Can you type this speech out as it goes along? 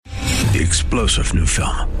The explosive new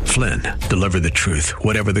film, Flynn, deliver the truth,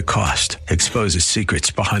 whatever the cost, exposes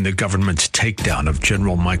secrets behind the government's takedown of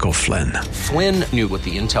General Michael Flynn. Flynn knew what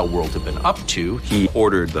the intel world had been up to. He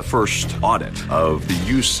ordered the first audit of the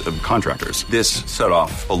use of contractors. This set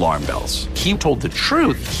off alarm bells. He told the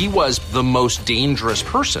truth. He was the most dangerous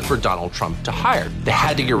person for Donald Trump to hire. They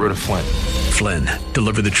had to get rid of Flynn. Flynn,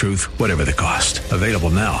 deliver the truth, whatever the cost. Available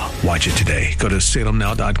now. Watch it today. Go to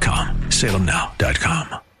salemnow.com.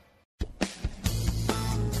 salemnow.com.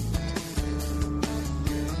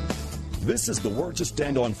 This is the Word to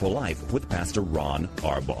Stand On for Life with Pastor Ron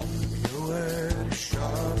Arbaugh. Your word is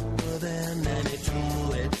sharper than any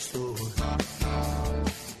two-edged sword,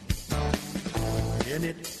 and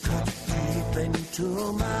it cuts deep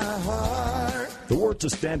into my heart. The Word to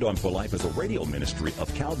Stand On for Life is a radio ministry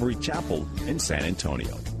of Calvary Chapel in San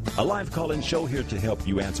Antonio. A live call-in show here to help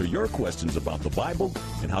you answer your questions about the Bible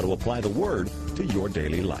and how to apply the Word to your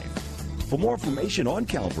daily life. For more information on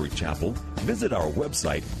Calvary Chapel, visit our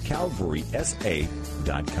website,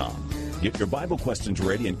 calvarysa.com. Get your Bible questions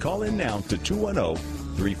ready and call in now to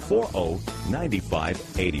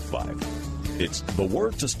 210-340-9585. It's The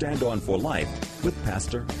Word to Stand On for Life with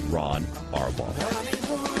Pastor Ron Arbaugh.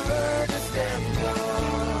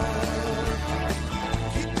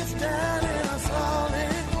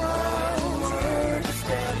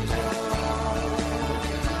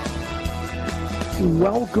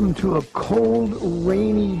 Welcome to a cold,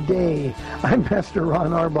 rainy day. I'm Pastor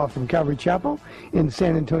Ron Arbaugh from Calvary Chapel in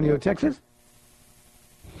San Antonio, Texas.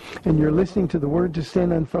 And you're listening to The Word to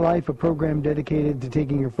Stand On for Life, a program dedicated to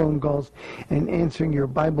taking your phone calls and answering your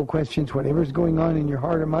Bible questions. Whatever's going on in your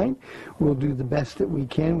heart or mind, we'll do the best that we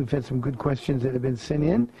can. We've had some good questions that have been sent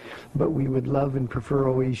in, but we would love and prefer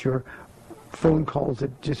always your phone calls.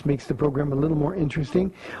 It just makes the program a little more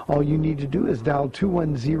interesting. All you need to do is dial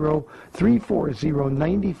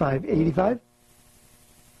 210-340-9585.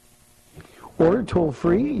 Or toll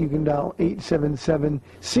free, you can dial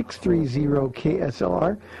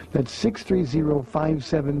 877-630-KSLR. That's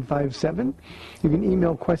 630-5757. You can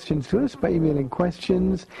email questions to us by emailing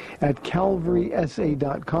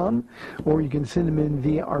questions@calvarysa.com, or you can send them in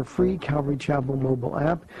via our free Calvary Chapel mobile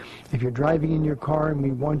app. If you're driving in your car and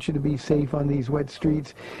we want you to be safe on these wet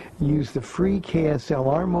streets, use the free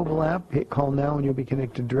KSLR mobile app. Hit call now and you'll be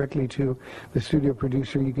connected directly to the studio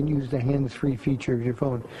producer. You can use the hands-free feature of your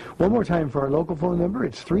phone. One more time for our local phone number,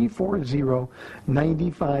 it's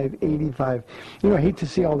 340-9585. You know, I hate to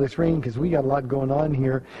see all this rain because we got a lot going on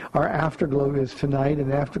here. Our Afterglow is tonight,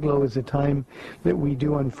 and Afterglow is a time that we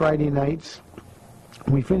do on Friday nights.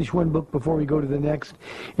 We finish one book before we go to the next.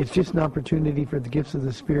 It's just an opportunity for the gifts of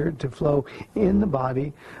the Spirit to flow in the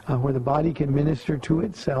body, where the body can minister to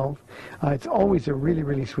itself. It's always a really,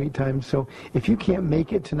 really sweet time. So if you can't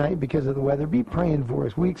make it tonight because of the weather, be praying for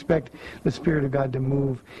us. We expect the Spirit of God to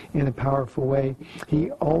move in a powerful way. He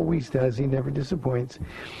always does. He never disappoints.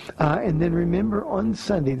 And then remember, on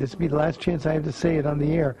Sunday, this will be the last chance I have to say it on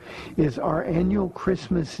the air, is our annual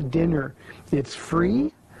Christmas dinner. It's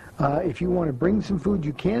free. If you want to bring some food,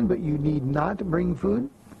 you can, but you need not to bring food.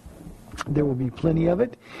 There will be plenty of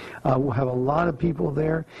it. We'll have a lot of people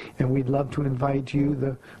there, and we'd love to invite you,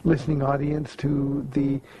 the listening audience, to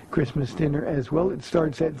the Christmas dinner as well. It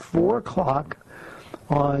starts at 4 o'clock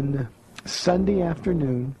on Sunday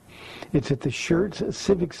afternoon. It's at the Schertz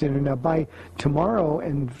Civic Center. Now, by tomorrow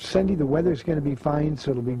and Sunday, the weather's going to be fine,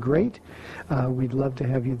 so it'll be great. We'd love to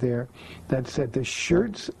have you there. That's at the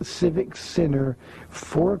Schertz Civic Center,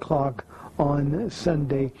 4 o'clock on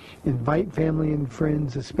Sunday. Invite family and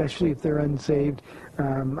friends, especially if they're unsaved.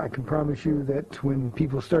 I can promise you that when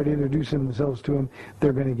people start introducing themselves to them,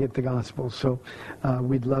 they're going to get the gospel. So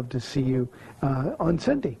we'd love to see you on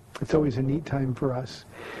Sunday. It's always a neat time for us.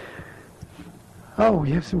 Oh,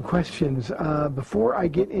 we have some questions. Before I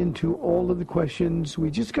get into all of the questions,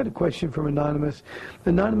 we just got a question from Anonymous.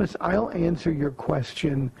 Anonymous, I'll answer your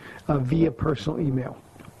question via personal email.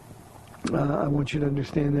 I want you to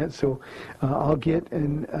understand that, so I'll get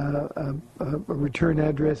a return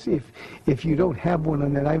address. If you don't have one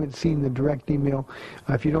on that, I haven't seen the direct email.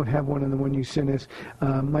 If you don't have one on the one you sent us,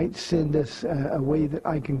 might send us a way that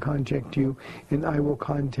I can contact you, and I will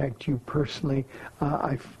contact you personally.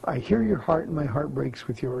 I hear your heart, and my heart breaks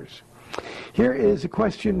with yours. Here is a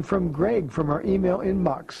question from Greg from our email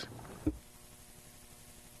inbox.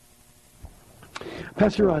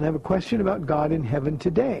 Pastor Ron, I have a question about God in heaven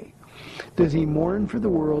today. Does he mourn for the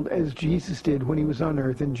world as Jesus did when he was on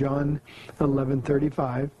earth in John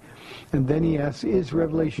 11:35? And then he asks, is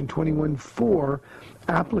Revelation 21:4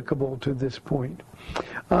 applicable to this point?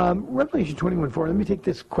 Revelation 21:4, let me take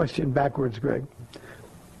this question backwards, Greg.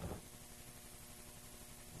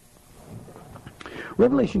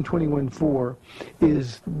 Revelation 21:4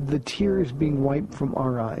 is the tears being wiped from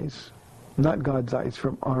our eyes. Not God's eyes,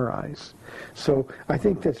 from our eyes. So I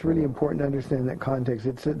think that's really important to understand that context.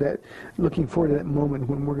 It's that looking forward to that moment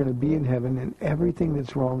when we're going to be in heaven and everything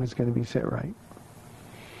that's wrong is going to be set right.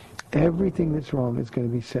 Everything that's wrong is going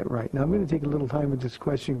to be set right. Now I'm going to take a little time with this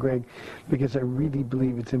question, Greg, because I really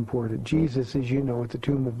believe it's important. Jesus, as you know, at the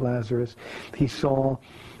tomb of Lazarus, he saw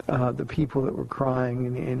the people that were crying,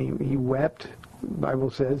 and he wept. The Bible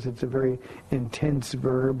says it's a very intense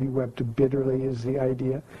verb. He wept bitterly is the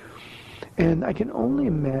idea. And I can only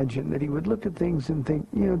imagine that he would look at things and think,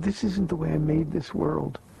 this isn't the way I made this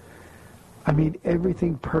world. I made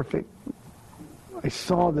everything perfect. I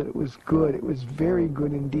saw that it was good. It was very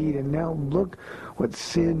good indeed. And now look what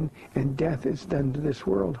sin and death has done to this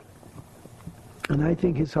world. And I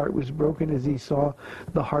think his heart was broken as he saw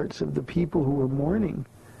the hearts of the people who were mourning.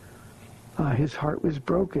 His heart was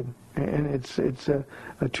broken. And it's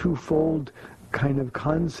a twofold kind of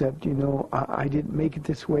concept, I didn't make it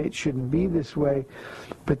this way, it shouldn't be this way.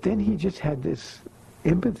 But then he just had this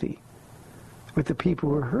empathy with the people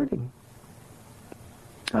who were hurting.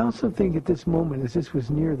 I also think at this moment, as this was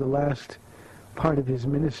near the last part of his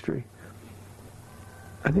ministry,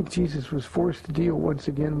 I think Jesus was forced to deal once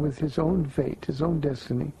again with his own fate, his own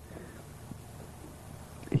destiny.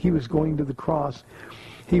 He was going to the cross.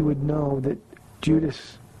 He would know that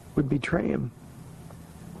Judas would betray him.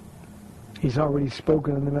 He's already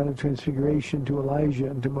spoken on the Mount of Transfiguration to Elijah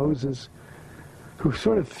and to Moses, who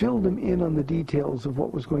sort of filled him in on the details of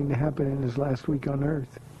what was going to happen in his last week on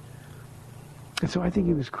earth. And so I think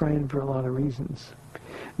he was crying for a lot of reasons.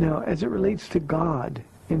 Now, as it relates to God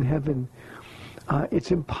in heaven, it's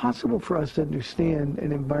impossible for us to understand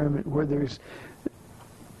an environment where there's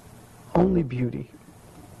only beauty.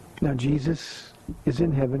 Now, Jesus is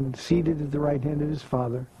in heaven, seated at the right hand of his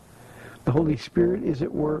Father. The Holy Spirit is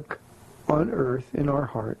at work on earth in our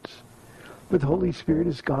hearts. But the Holy Spirit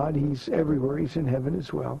is God. He's everywhere. He's in heaven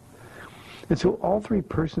as well. And so all three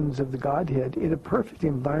persons of the Godhead in a perfect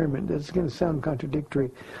environment, this is going to sound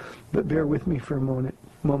contradictory, but bear with me for a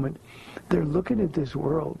moment. They're looking at this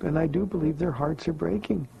world, and I do believe their hearts are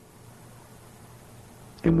breaking.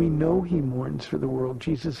 And we know he mourns for the world.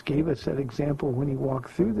 Jesus gave us that example when he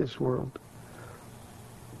walked through this world.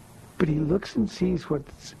 But he looks and sees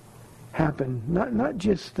what's happened, not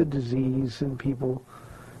just the disease and people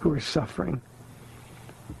who are suffering,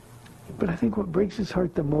 but I think what breaks his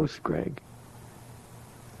heart the most, Greg,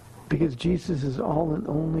 because Jesus is all and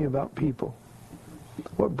only about people,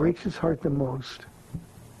 what breaks his heart the most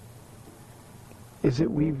is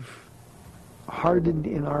that we've hardened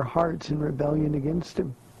in our hearts in rebellion against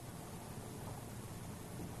him.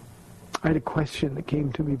 I had a question that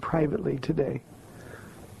came to me privately today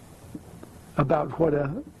about what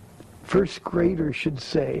a first grader should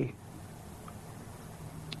say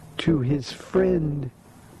to his friend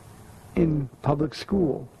in public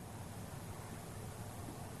school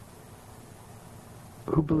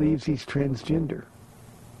who believes he's transgender.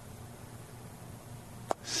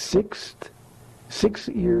 6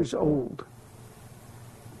 years old.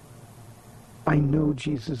 I know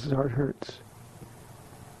Jesus' heart hurts.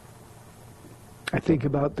 I think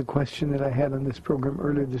about the question that I had on this program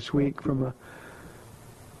earlier this week from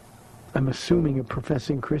I'm assuming a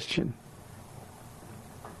professing Christian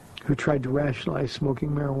who tried to rationalize smoking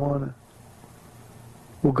marijuana.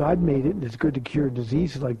 Well, God made it, and it's good to cure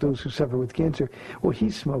diseases like those who suffer with cancer. Well,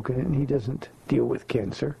 he's smoking it, and he doesn't deal with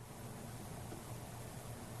cancer.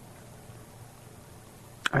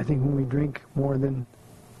 I think when we drink more than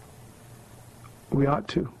we ought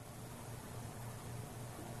to,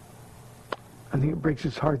 I think it breaks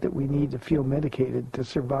his heart that we need to feel medicated to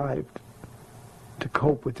survive, to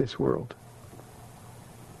cope with this world.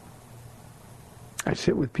 I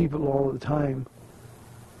sit with people all the time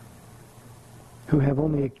who have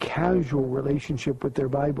only a casual relationship with their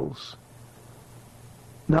Bibles,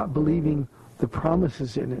 not believing the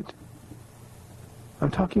promises in it.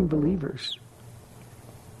 I'm talking believers.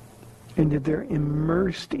 And that they're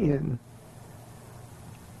immersed in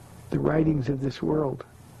the writings of this world.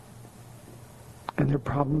 And their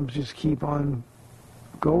problems just keep on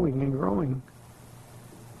going and growing.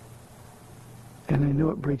 And I know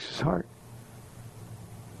it breaks his heart.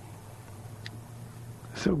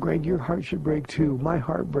 So, Greg, your heart should break too. My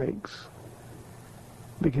heart breaks.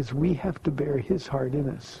 Because we have to bear his heart in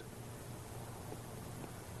us.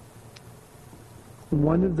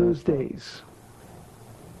 One of those days,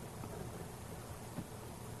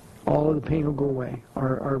 all of the pain will go away.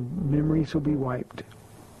 Our memories will be wiped.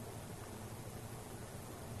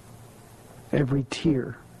 Every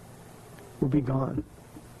tear will be gone.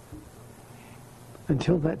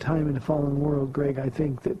 until that time in the fallen world, Greg, I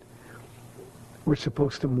think that we're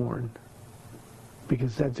supposed to mourn,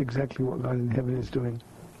 because that's exactly what God in heaven is doing.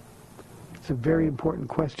 It's a very important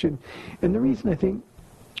question. And the reason I think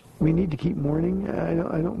we need to keep mourning,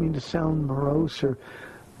 I don't mean to sound morose or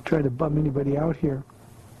try to bum anybody out here,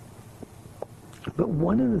 but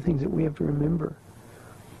one of the things that we have to remember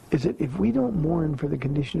is that if we don't mourn for the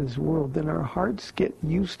condition of this world, then our hearts get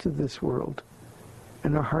used to this world,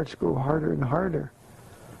 and our hearts grow harder and harder.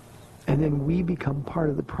 And then we become part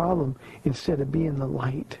of the problem instead of being the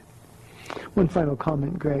light. One final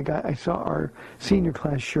comment, Greg. I saw our senior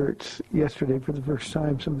class shirts yesterday for the first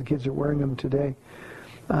time. Some of the kids are wearing them today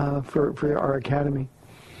for our academy.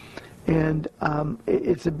 And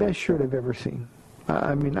it's the best shirt I've ever seen.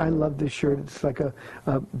 I mean, I love this shirt. It's like a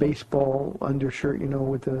baseball undershirt,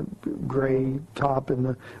 with the gray top and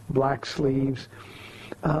the black sleeves.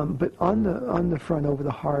 But on the front over the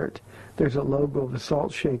heart, there's a logo of a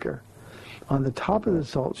salt shaker. On the top of the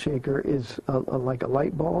salt shaker is like a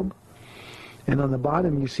light bulb. And on the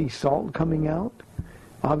bottom, you see salt coming out.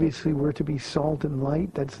 Obviously, we're to be salt and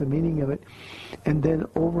light. That's the meaning of it. And then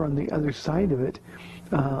over on the other side of it,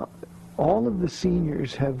 all of the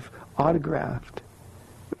seniors have autographed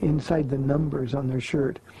inside the numbers on their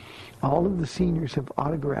shirt. All of the seniors have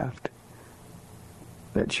autographed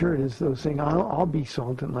that shirt as though saying, I'll be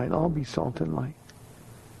salt and light. I'll be salt and light.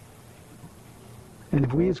 And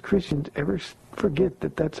if we as Christians ever forget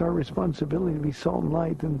that that's our responsibility to be salt and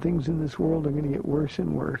light, then things in this world are going to get worse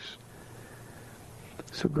and worse.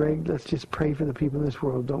 So, Greg, let's just pray for the people in this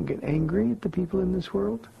world. Don't get angry at the people in this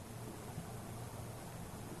world.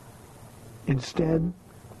 Instead,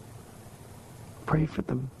 pray for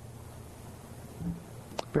them.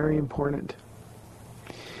 Very important.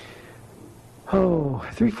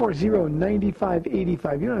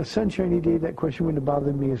 340-9585. On a sunshiny day, that question wouldn't have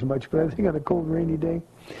bothered me as much, but I think on a cold, rainy day.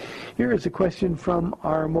 Here is a question from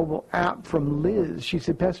our mobile app from Liz. She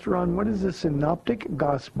said, Pastor Ron, what is the synoptic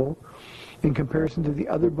gospel in comparison to the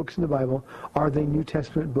other books in the Bible? Are they New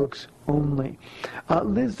Testament books only?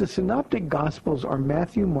 Liz, the synoptic gospels are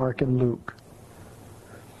Matthew, Mark, and Luke.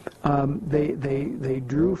 They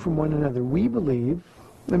drew from one another. We believe,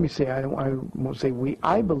 let me say, I won't say we,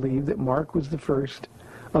 I believe that Mark was the first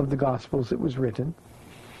of the Gospels that was written.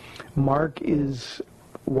 Mark is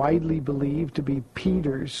widely believed to be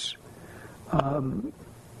Peter's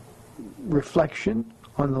reflection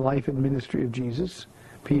on the life and ministry of Jesus.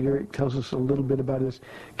 Peter tells us a little bit about his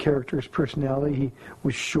character, his personality. He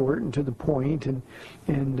was short and to the point and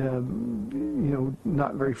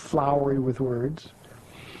not very flowery with words.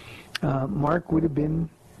 Mark would have been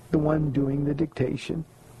the one doing the dictation.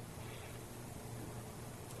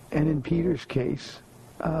 And in Peter's case,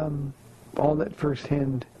 all that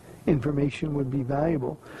first-hand information would be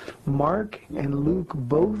valuable. Mark and Luke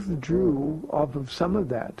both drew off of some of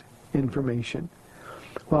that information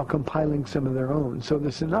while compiling some of their own. So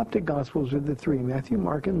the Synoptic Gospels are the three, Matthew,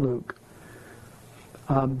 Mark, and Luke,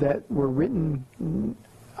 that were written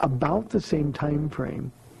about the same time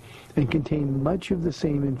frame and contain much of the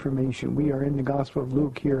same information. We are in the Gospel of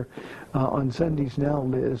Luke here on Sundays now,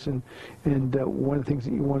 Liz, and one of the things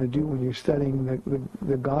that you want to do when you're studying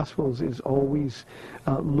the Gospels is always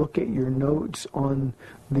look at your notes on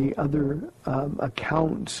the other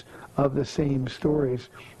accounts of the same stories.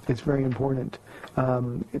 It's very important.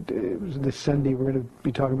 This Sunday we're going to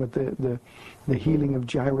be talking about the healing of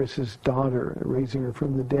Jairus' daughter, raising her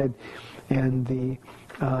from the dead, and the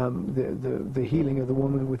healing of the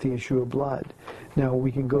woman with the issue of blood. Now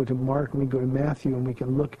we can go to Mark and we go to Matthew and we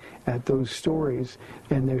can look at those stories,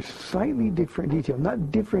 and there's slightly different detail.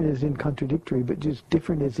 Not different as in contradictory, but just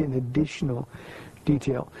different as in additional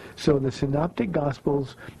detail. So the Synoptic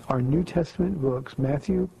Gospels are New Testament books,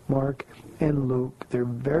 Matthew, Mark, and Luke. They're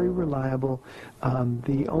very reliable.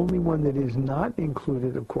 The only one that is not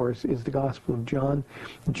included, of course, is the Gospel of John.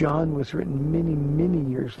 John was written many, many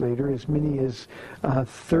years later, as many as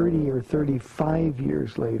 30 or 35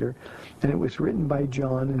 years later, and it was written by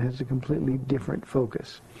John and has a completely different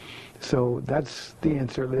focus. So that's the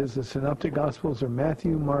answer, Liz. The Synoptic Gospels are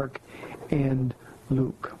Matthew, Mark, and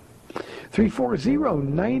Luke.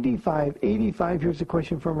 340-9585. Here's a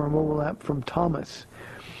question from our mobile app from Thomas.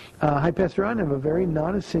 Hi, Pastor Ron. I have a very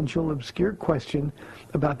non-essential, obscure question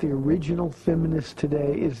about the original feminist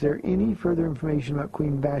today. Is there any further information about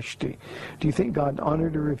Queen Vashti? Do you think God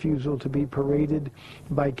honored her refusal to be paraded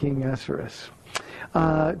by King Ahasuerus?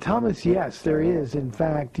 Thomas, yes, there is. In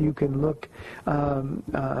fact, you can look,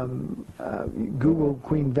 Google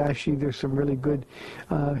Queen Vashti. There's some really good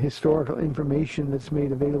historical information that's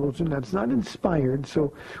made available to them. That's not inspired,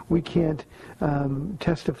 so we can't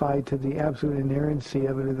testify to the absolute inerrancy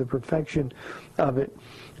of it or the perfection of it.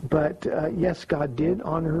 But yes, God did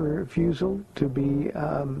honor her refusal to be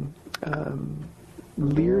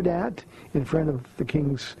leered at in front of the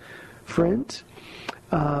king's friends.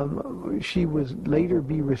 She was later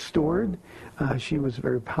be restored. She was a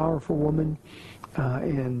very powerful woman,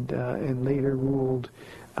 and later ruled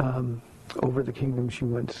over the kingdom she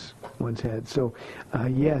once had. So,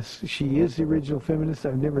 yes, she is the original feminist.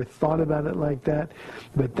 I've never thought about it like that,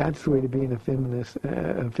 but that's the way to being a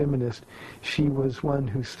feminist. She was one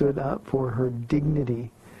who stood up for her dignity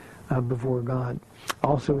before God.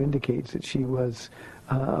 Also indicates that she was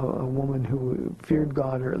a woman who feared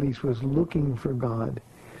God, or at least was looking for God,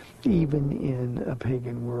 even in a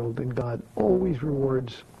pagan world. And God always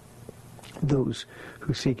rewards those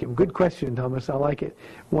who seek him. Good question, Thomas. I like it.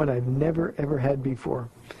 One I've never, ever had before.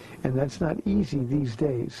 And that's not easy these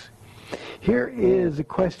days. Here is a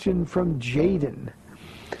question from Jaden.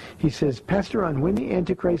 He says, Pastor Ron, when the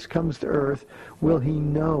Antichrist comes to earth, will he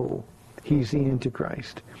know he's the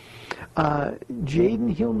Antichrist?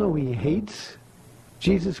 Jaden, he'll know he hates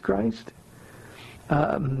Jesus Christ.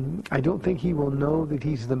 I don't think he will know that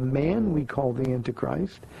he's the man we call the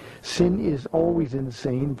Antichrist. Sin is always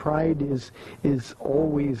insane. Pride is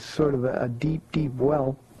always sort of a deep, deep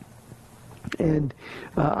well. And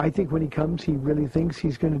I think when he comes, he really thinks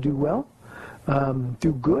he's going to do well,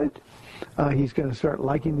 do good. He's going to start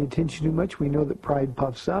liking the attention too much. We know that pride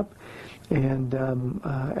puffs up. And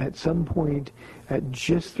at some point, at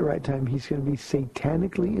just the right time, he's going to be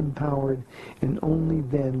satanically empowered, and only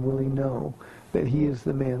then will he know that he is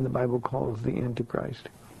the man the Bible calls the Antichrist.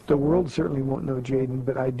 The world certainly won't know Jaden,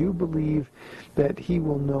 but I do believe that he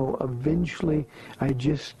will know eventually. I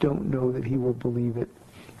just don't know that he will believe it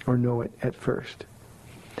or know it at first.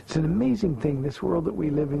 It's an amazing thing, this world that we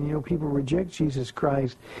live in. You know, people reject Jesus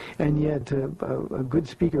Christ, and yet a good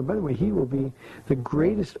speaker, by the way, he will be the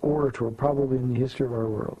greatest orator probably in the history of our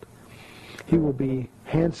world. He will be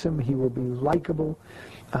handsome. He will be likable.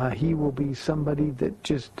 He will be somebody that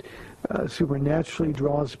just supernaturally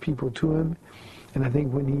draws people to him. And I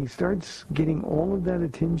think when he starts getting all of that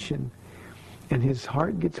attention, and his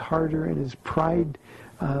heart gets harder, and his pride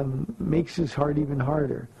makes his heart even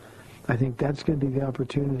harder, I think that's going to be the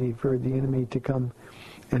opportunity for the enemy to come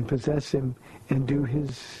and possess him and do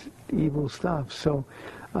his evil stuff. So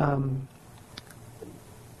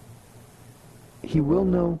he will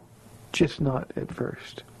know, just not at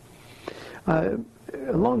first.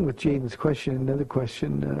 Along with Jaden's question, another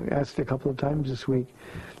question asked a couple of times this week,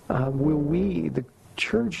 will we, the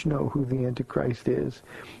church, know who the Antichrist is?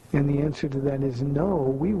 And the answer to that is no,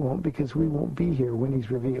 we won't, because we won't be here when he's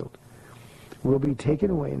revealed. We'll be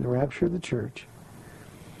taken away in the rapture of the church.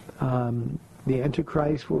 The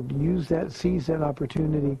Antichrist will seize that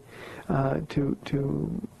opportunity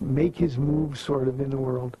to make his move sort of in the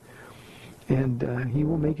world. And he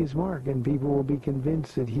will make his mark, and people will be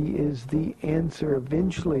convinced that he is the answer,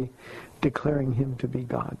 eventually declaring him to be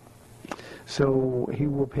God. So he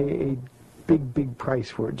will pay a big, big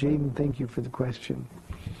price for it. Jaden, thank you for the question.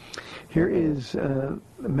 Here is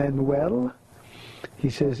Manuel. He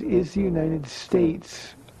says, is the United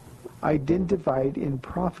States identified in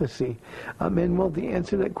prophecy? Manuel, the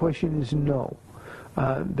answer to that question is no.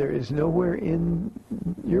 There is nowhere in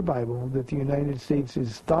your Bible that the United States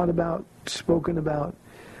is thought about, spoken about,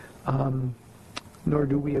 nor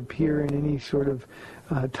do we appear in any sort of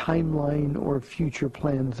timeline or future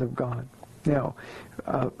plans of God. Now,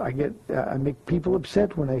 I make people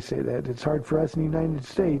upset when I say that. It's hard for us in the United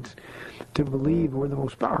States to believe we're the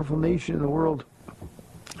most powerful nation in the world.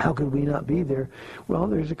 How could we not be there? Well,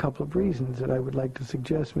 there's a couple of reasons that I would like to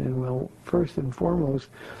suggest, Manuel. First and foremost,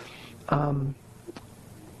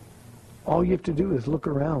 all you have to do is look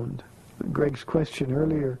around. Greg's question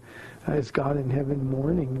earlier, is God in heaven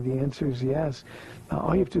mourning? The answer is yes.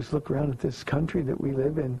 All you have to do is look around at this country that we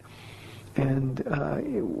live in, and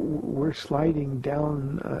we're sliding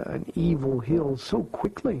down an evil hill so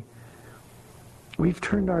quickly. We've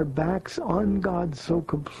turned our backs on God so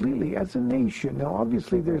completely as a nation. Now,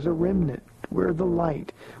 obviously, there's a remnant. We're the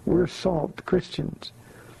light. We're salt, Christians.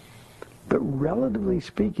 But relatively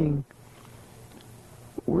speaking,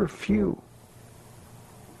 we're few.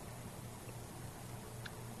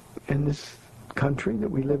 And this country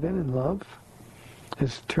that we live in and love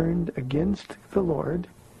has turned against the Lord,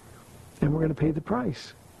 and we're going to pay the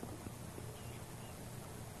price.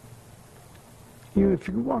 You know, if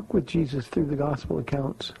you walk with Jesus through the gospel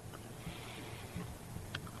accounts,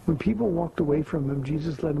 when people walked away from him,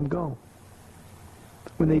 Jesus let them go.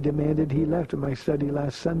 When they demanded he left, in my study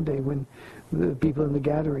last Sunday, when the people in the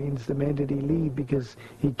Gadarenes demanded he leave because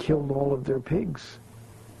he killed all of their pigs,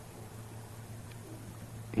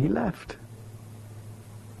 he left.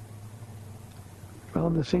 Well,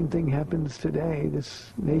 the same thing happens today.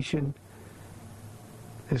 This nation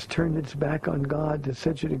has turned its back on God to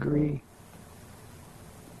such a degree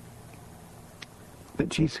that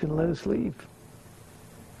Jesus can let us leave.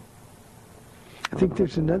 I think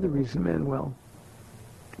there's another reason, Manuel,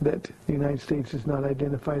 that the United States is not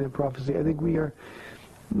identified in prophecy. I think we are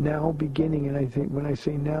now beginning, and I think when I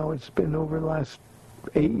say now, it's been over the last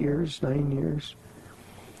 8 years, 9 years.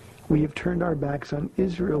 We have turned our backs on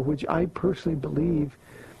Israel, which I personally believe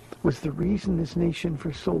was the reason this nation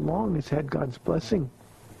for so long has had God's blessing.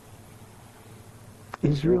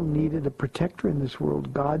 Israel needed a protector in this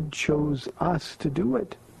world. God chose us to do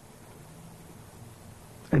it.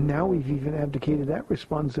 And now we've even abdicated that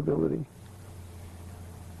responsibility,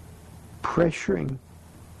 pressuring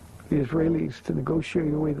the Israelis to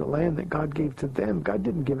negotiate away the land that God gave to them. God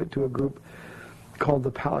didn't give it to a group called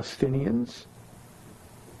the Palestinians.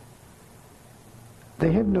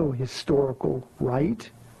 They have no historical right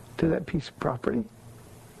to that piece of property.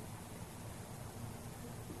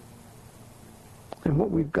 And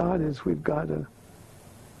what we've got is we've got a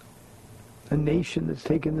nation that's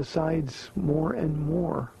taken the sides more and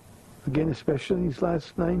more. Again, especially these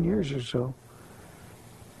last 9 years or so.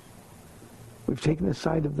 We've taken the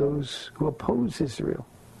side of those who oppose Israel.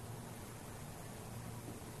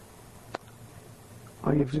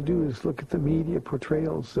 All you have to do is look at the media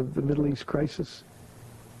portrayals of the Middle East crisis.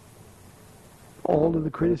 All of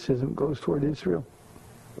the criticism goes toward Israel.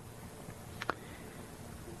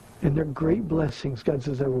 And they're great blessings. God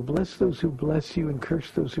says, I will bless those who bless you and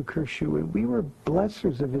curse those who curse you. And we were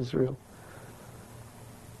blessers of Israel.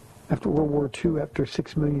 After World War II, after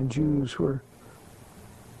 6 million Jews were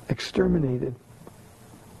exterminated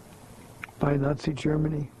by Nazi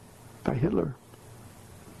Germany, by Hitler.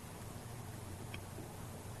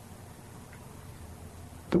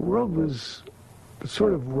 The world was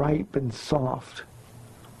sort of ripe and soft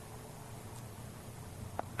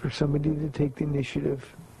for somebody to take the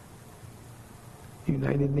initiative. The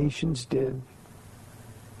United Nations did,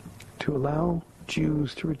 to allow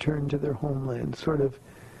Jews to return to their homeland. Sort of,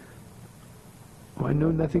 well, I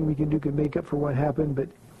know nothing we can do can make up for what happened, but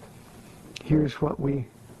here's what we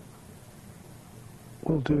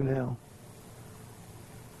will do now.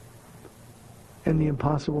 And the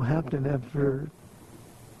impossible happened after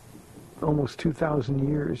almost 2,000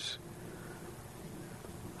 years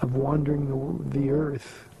of wandering the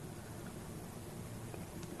earth.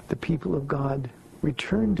 The people of God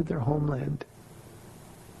returned to their homeland,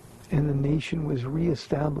 and the nation was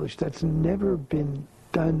reestablished. That's never been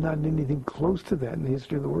done, not anything close to that in the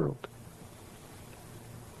history of the world.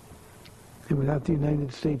 And without the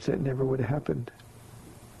United States, that never would have happened.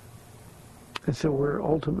 And so we're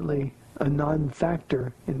ultimately a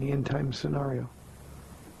non-factor in the end-time scenario.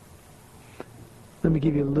 Let me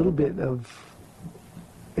give you a little bit of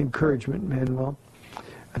encouragement, Manuel.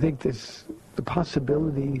 I think there's the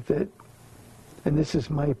possibility that, and this is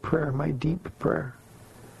my prayer, my deep prayer,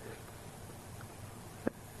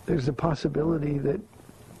 there's a possibility that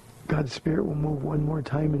God's Spirit will move one more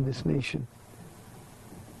time in this nation.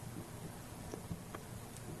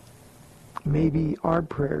 Maybe our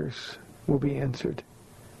prayers will be answered.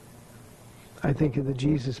 I think of the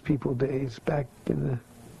Jesus People days back in the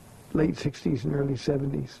late 60s and early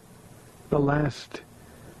 70s, the last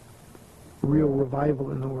real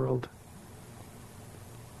revival in the world.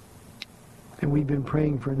 And we've been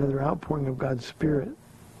praying for another outpouring of God's Spirit.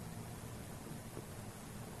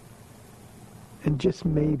 And just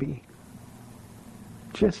maybe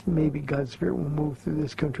God's Spirit will move through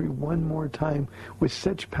this country one more time with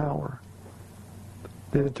such power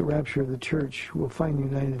that at the rapture of the church, we'll find the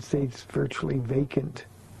United States virtually vacant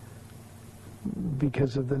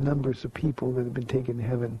because of the numbers of people that have been taken to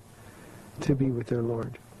heaven to be with their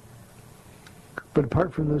Lord. But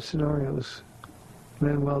apart from those scenarios,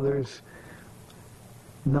 Manuel, there's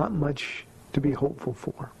not much to be hopeful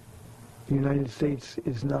for. The United States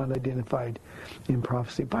is not identified in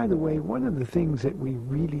prophecy. By the way, one of the things that we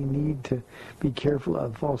really need to be careful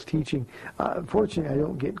of, false teaching, fortunately I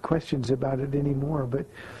don't get questions about it anymore, but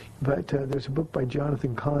there's a book by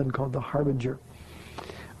Jonathan Cahn called The Harbinger.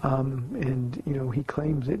 And, you know, he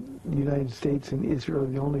claims that the United States and Israel are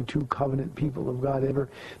the only two covenant people of God ever.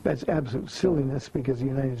 That's absolute silliness, because the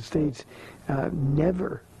United States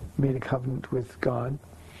never made a covenant with God.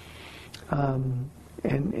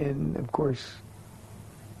 And of course,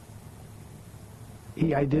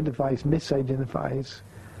 he misidentifies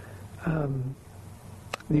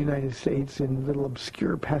the United States in little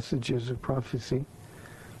obscure passages of prophecy.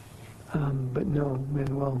 But no,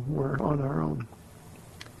 Manuel, we're on our own.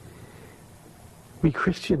 We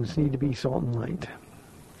Christians need to be salt and light.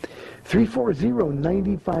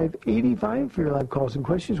 340-9585 for your live calls and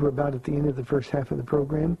questions. We're about at the end of the first half of the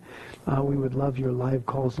program. We would love your live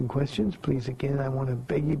calls and questions. Please, again, I want to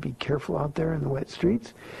beg you, be careful out there in the wet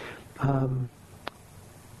streets. I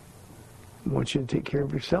want you to take care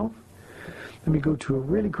of yourself. Let me go to a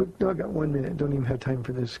really quick, no, I got 1 minute. Don't even have time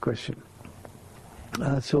for this question.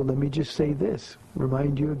 So let me just say this,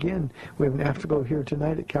 remind you again, we have an afterglow here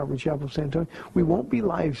tonight at Calvary Chapel, San Antonio. We won't be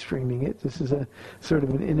live streaming it. This is a sort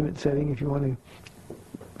of an intimate setting. If you want to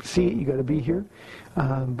see it, you got to be here.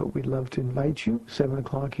 But we'd love to invite you, 7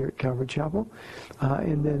 o'clock here at Calvary Chapel.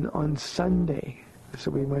 And then on Sunday, this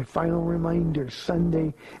will be my final reminder,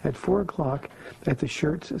 Sunday at 4 o'clock at the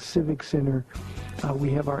Schertz Civic Center.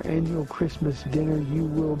 We have our annual Christmas dinner. You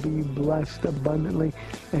will be blessed abundantly,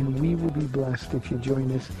 and we will be blessed if you join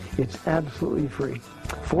us. It's absolutely free.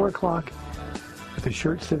 4 o'clock at the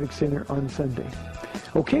Schertz Civic Center on Sunday.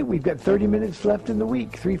 Okay, we've got 30 minutes left in the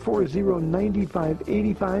week.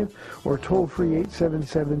 340-9585 or toll-free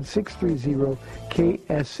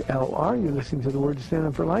 877-630-KSLR. You're listening to the Word to Stand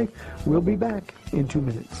On for Life. We'll be back in 2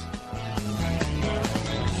 minutes.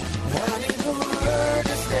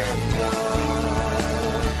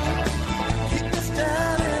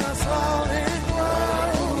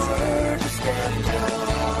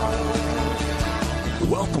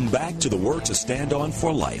 Welcome back to the Word to Stand On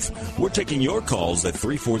for Life. We're taking your calls at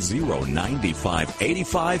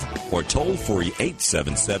 340-9585 or toll-free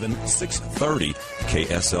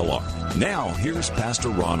 877-630-KSLR. Now, here's Pastor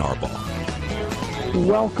Ron Arbaugh.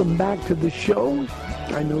 Welcome back to the show.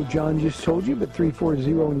 I know John just told you, but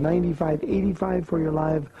 340-9585 for your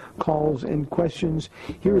live calls and questions.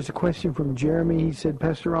 Here is a question from Jeremy. He said,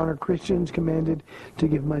 Pastor Ron, are Christians commanded to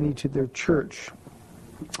give money to their church?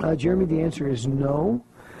 Jeremy, the answer is no.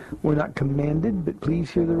 We're not commanded, but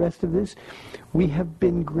please hear the rest of this. We have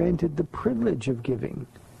been granted the privilege of giving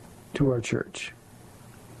to our church.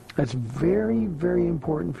 That's very, very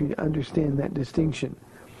important for you to understand that distinction.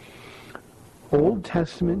 Old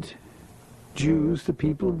Testament Jews, the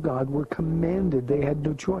people of God, were commanded. They had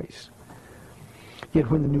no choice.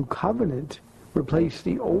 Yet when the new covenant replaced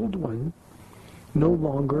the old one, no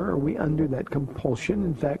longer are we under that compulsion.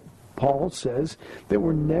 In fact, Paul says that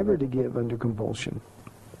we're never to give under compulsion.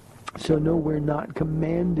 So no, we're not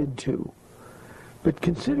commanded to. But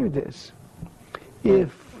consider this.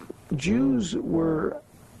 If Jews were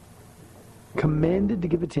commanded to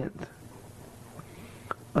give a tenth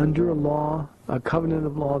under a law, a covenant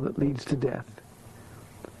of law that leads to death,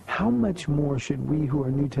 how much more should we who are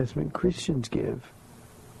New Testament Christians give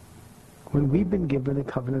when we've been given a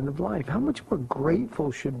covenant of life? How much more grateful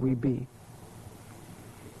should we be?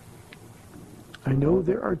 I know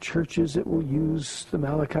there are churches that will use the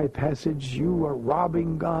Malachi passage, you are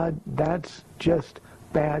robbing God. That's just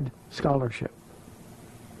bad scholarship.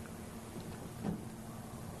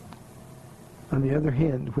 On the other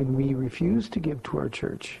hand, when we refuse to give to our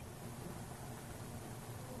church,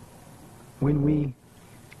 when we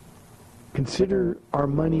consider our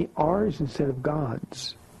money ours instead of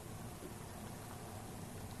God's,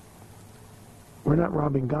 we're not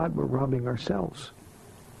robbing God, we're robbing ourselves.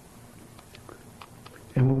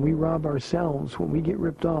 And when we rob ourselves, when we get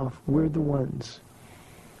ripped off, we're the ones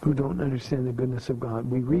who don't understand the goodness of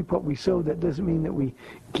God. We reap what we sow. That doesn't mean that we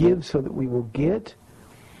give so that we will get.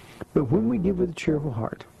 But when we give with a cheerful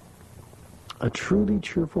heart, a truly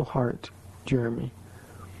cheerful heart, Jeremy,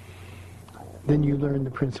 then you learn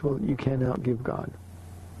the principle that you can't outgive God.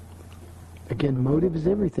 Again, motive is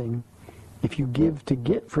everything. If you give to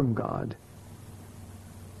get from God,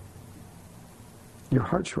 your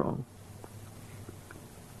heart's wrong.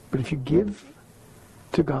 But if you give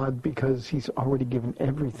to God because he's already given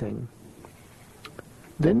everything,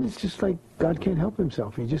 then it's just like God can't help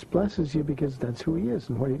himself. He just blesses you because that's who he is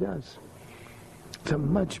and what he does. It's a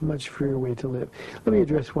much, much freer way to live. Let me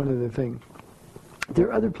address one other thing. There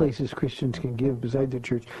are other places Christians can give besides their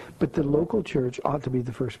church, but the local church ought to be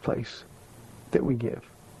the first place that we give.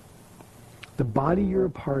 The body you're a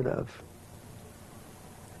part of,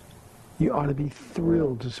 you ought to be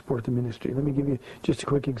thrilled to support the ministry. Let me give you just a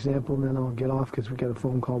quick example, and then I'll get off because we've got a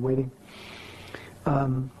phone call waiting.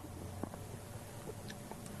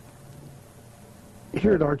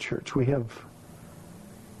 Here at our church, we have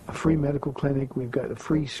a free medical clinic. We've got a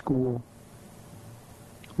free school.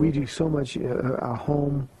 We do so much, a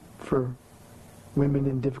home for women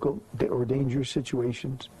in difficult or dangerous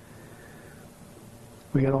situations.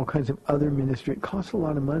 We got all kinds of other ministry. It costs a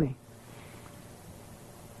lot of money.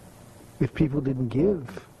 If people didn't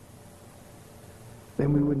give,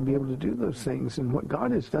 then we wouldn't be able to do those things. And what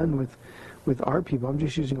God has done with our people, I'm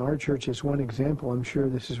just using our church as one example. I'm sure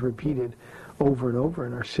this is repeated over and over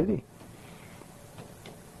in our city.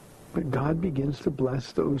 But God begins to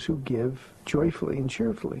bless those who give joyfully and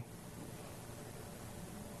cheerfully.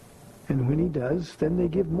 And when he does, then they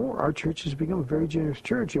give more. Our church has become a very generous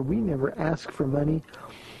church, and we never ask for money,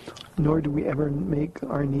 nor do we ever make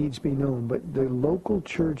our needs be known. But the local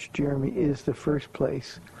church, Jeremy, is the first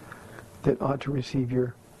place that ought to receive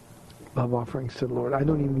your love offerings to the Lord. I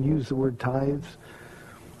don't even use the word tithes,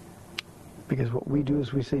 because what we do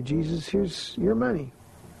is we say, Jesus, here's your money.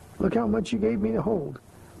 Look how much you gave me to hold.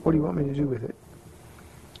 What do you want me to do with it?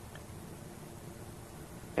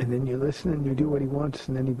 And then you listen and you do what he wants,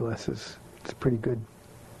 and then he blesses. It's a pretty good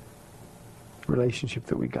relationship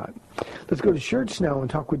that we got. Let's go to Shirts now and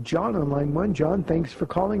talk with John on line 1. John, thanks for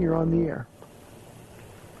calling. You're on the air.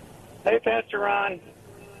 Hey, Pastor Ron.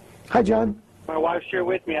 Hi, John. My wife's here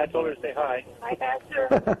with me. I told her to say hi. Hi,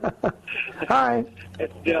 Pastor. Hi.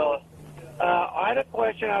 It's Dill. I had a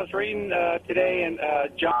question. I was reading today in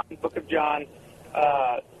John, Book of John,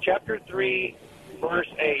 chapter 3, verse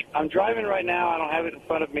 8. I'm driving right now. I don't have it in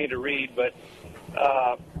front of me to read, but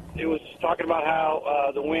it was talking about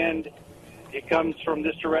how the wind, it comes from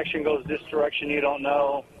this direction, goes this direction, you don't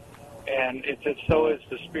know. And it says, so is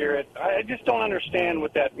the Spirit. I just don't understand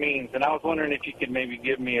what that means, and I was wondering if you could maybe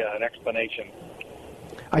give me an explanation.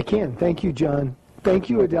 I can. Thank you, John. Thank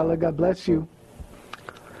you, Adela. God bless you.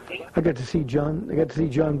 I got to see John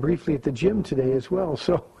briefly at the gym today as well.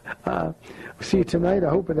 So see you tonight. I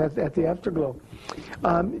hope at the Afterglow.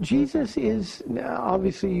 Jesus is,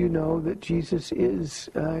 obviously you know that Jesus is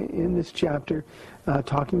in this chapter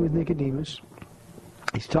talking with Nicodemus.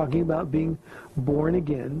 He's talking about being born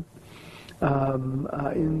again.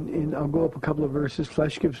 I'll go up a couple of verses.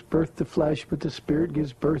 Flesh gives birth to flesh, but the Spirit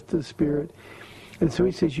gives birth to the Spirit. And so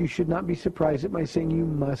he says, you should not be surprised at my saying you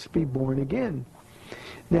must be born again.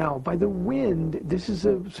 Now, by the wind, this is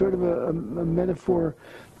a sort of a metaphor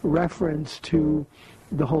reference to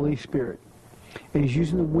the Holy Spirit. And he's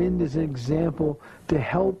using the wind as an example to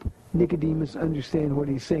help Nicodemus understand what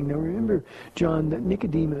he's saying. Now remember, John, that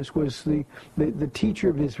Nicodemus was the teacher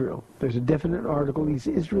of Israel. There's a definite article. He's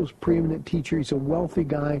Israel's preeminent teacher. He's a wealthy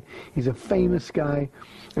guy. He's a famous guy.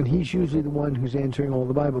 And he's usually the one who's answering all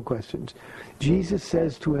the Bible questions. Jesus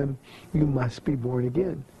says to him, you must be born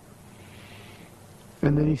again.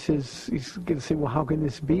 And then he says, he's going to say, well, how can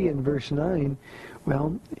this be in verse 9?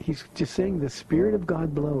 Well, he's just saying the Spirit of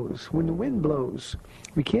God blows. When the wind blows,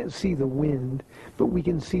 we can't see the wind, but we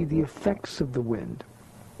can see the effects of the wind.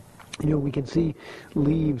 You know, we can see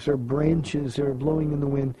leaves or branches that are blowing in the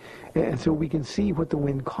wind, and so we can see what the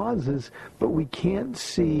wind causes, but we can't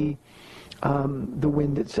see the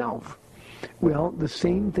wind itself. Well, the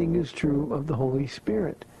same thing is true of the Holy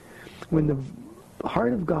Spirit. When the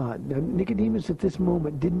heart of God, now Nicodemus at this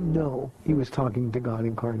moment didn't know he was talking to God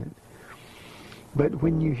incarnate. But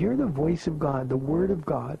when you hear the voice of God, the Word of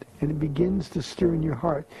God, and it begins to stir in your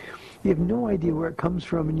heart, you have no idea where it comes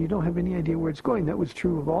from, and you don't have any idea where it's going. That was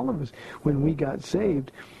true of all of us when we got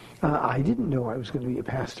saved. I didn't know I was going to be a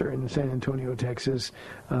pastor in San Antonio, Texas,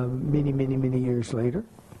 many, many, many years later.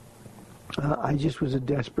 I just was a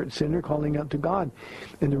desperate sinner calling out to God.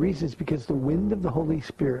 And the reason is because the wind of the Holy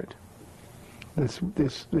Spirit,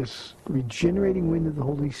 this regenerating wind of the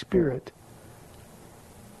Holy Spirit,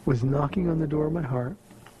 was knocking on the door of my heart.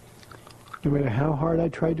 No matter how hard I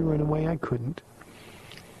tried to run away, I couldn't.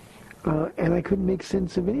 And I couldn't make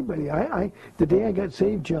sense of anybody. The day I got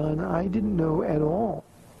saved, John, I didn't know at all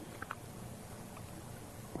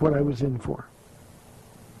what I was in for.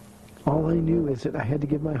 All I knew is that I had to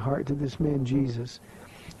give my heart to this man, Jesus.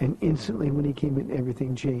 And instantly when he came in,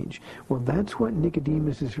 everything changed. Well, that's what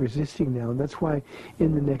Nicodemus is resisting now. And that's why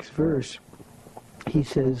in the next verse, he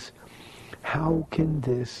says, how can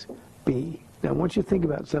this be? Now, I want you to think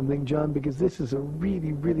about something, John, because this is a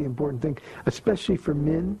really, really important thing, especially for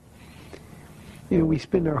men. You know, we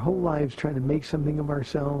spend our whole lives trying to make something of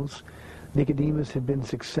ourselves. Nicodemus had been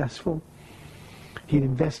successful. He'd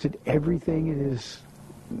invested everything in his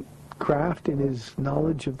craft, in his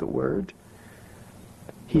knowledge of the Word.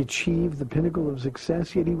 He achieved the pinnacle of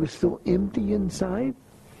success, yet he was still empty inside.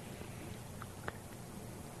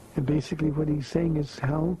 And basically what he's saying is,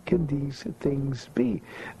 how can these things be?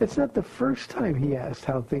 It's not the first time he asked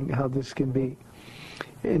how this can be.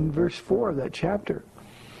 In verse 4 of that chapter,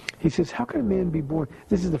 He says, how can a man be born?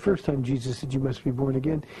 This is the first time Jesus said, you must be born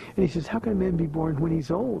again. And he says, how can a man be born when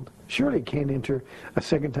he's old? Surely he can't enter a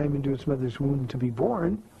second time into his mother's womb to be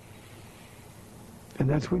born. And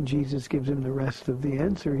that's when Jesus gives him the rest of the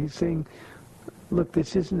answer. He's saying, look,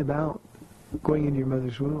 this isn't about going into your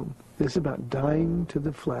mother's womb. This is about dying to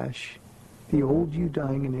the flesh, the old you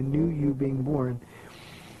dying and a new you being born.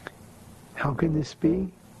 How can this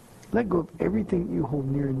be? Let go of everything you hold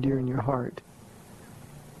near and dear in your heart.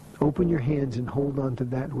 Open your hands and hold on to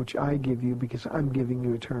that which I give you, because I'm giving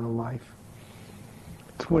you eternal life.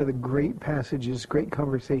 It's one of the great passages, great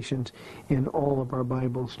conversations in all of our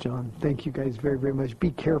Bibles, John. Thank you guys very, very much.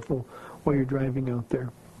 Be careful while you're driving out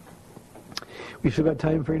there. We've still got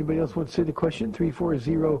time for anybody else who wants to say the question.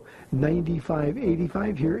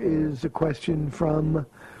 340-9585. Here is a question from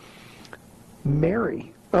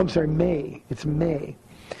May. It's May.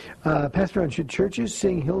 Pastor Ron, should churches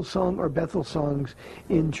sing Hillsong or Bethel songs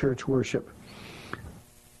in church worship?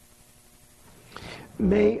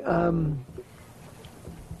 May, I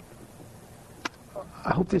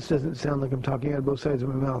hope this doesn't sound like I'm talking out of both sides of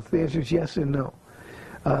my mouth. The answer is yes and no.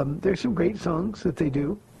 There's some great songs that they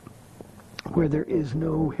do where there is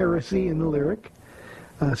no heresy in the lyric.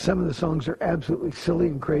 Some of the songs are absolutely silly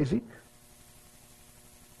and crazy.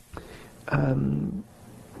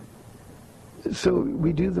 So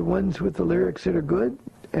we do the ones with the lyrics that are good,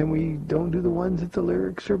 and we don't do the ones that the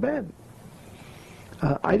lyrics are bad.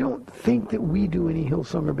 I don't think that we do any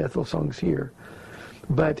Hillsong or Bethel songs here,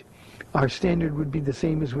 but our standard would be the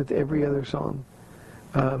same as with every other song.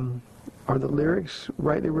 Are the lyrics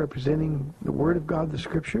rightly representing the Word of God, the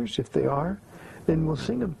Scriptures? If they are, then we'll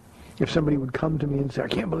sing them. If somebody would come to me and say, I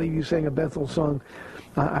can't believe you sang a Bethel song,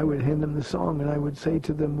 I would hand them the song, and I would say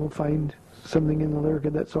to them, we'll find something in the lyric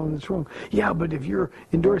of that song that's wrong. Yeah, but if you're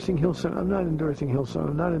endorsing Hillsong, I'm not endorsing Hillsong,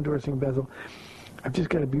 I'm not endorsing Bethel. I've just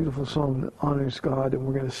got a beautiful song that honors God, and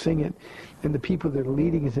we're going to sing it. And the people that are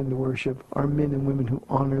leading us into worship are men and women who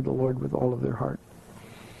honor the Lord with all of their heart.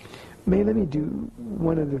 May, let me do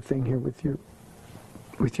one other thing here with your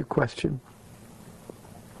question.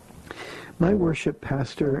 My worship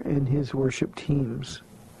pastor and his worship teams,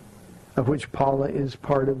 of which Paula is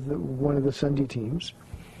part of one of the Sunday teams,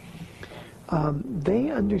 they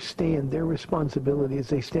understand their responsibility as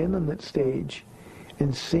they stand on that stage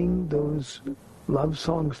and sing those love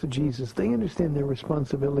songs to Jesus. They understand their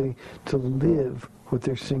responsibility to live what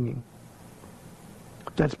they're singing.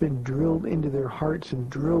 That's been drilled into their hearts and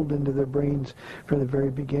drilled into their brains from the very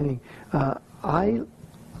beginning. I'm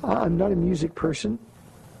not a music person.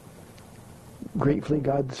 Gratefully,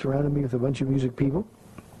 God surrounded me with a bunch of music people.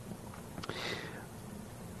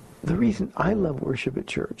 The reason I love worship at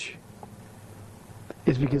church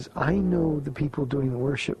is because I know the people doing the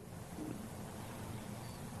worship.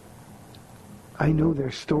 I know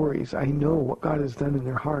their stories. I know what God has done in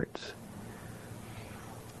their hearts.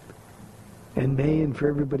 And May, and for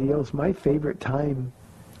everybody else, my favorite time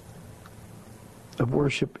of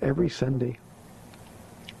worship every Sunday,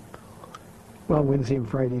 well, Wednesday and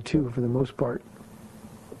Friday too, for the most part,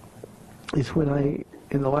 is when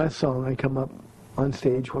in the last song, I come up on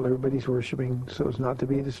stage while everybody's worshiping so as not to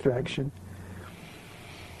be a distraction.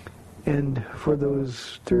 And for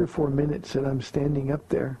those 3 or 4 minutes that I'm standing up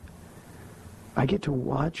there, I get to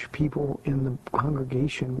watch people in the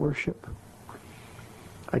congregation worship.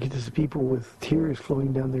 I get to see people with tears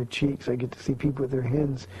flowing down their cheeks. I get to see people with their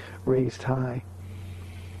hands raised high.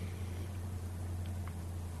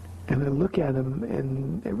 And I look at them,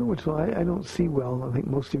 and every once in a while, I don't see well. I think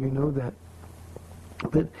most of you know that.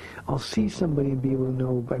 But I'll see somebody and be able to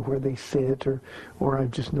know by where they sit, or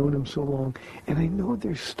I've just known them so long. And I know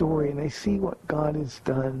their story, and I see what God has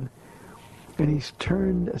done. And he's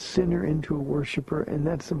turned a sinner into a worshiper, and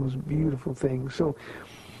that's the most beautiful thing. So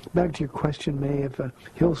back to your question, May, if a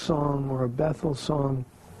Hillsong or a Bethel song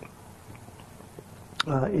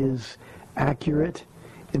is accurate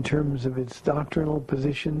in terms of its doctrinal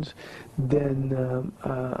positions, then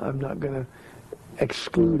I'm not going to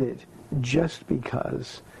exclude it just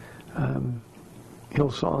because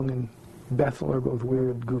Hillsong and Bethel are both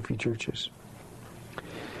weird, goofy churches.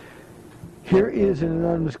 Here is an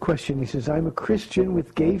anonymous question. He says, I'm a Christian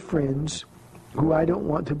with gay friends who I don't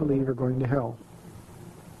want to believe are going to hell.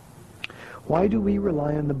 Why do we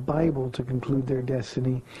rely on the Bible to conclude their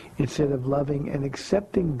destiny instead of loving and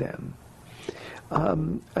accepting them?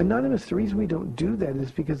 Anonymous, the reason we don't do that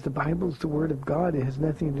is because the Bible is the Word of God. It has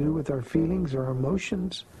nothing to do with our feelings or our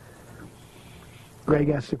emotions. Greg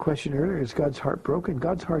asked a question earlier, is God's heart broken?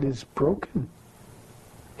 God's heart is broken.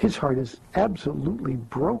 His heart is absolutely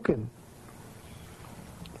broken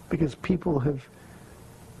because people have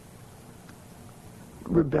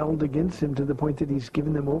rebelled against him to the point that he's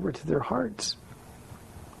given them over to their hearts.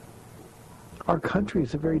 Our country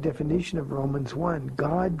is the very definition of Romans 1.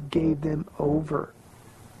 God gave them over.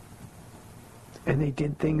 And they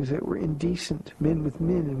did things that were indecent, men with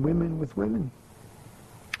men and women with women.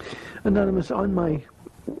 Anonymous, on my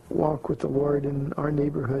walk with the Lord in our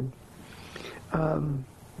neighborhood,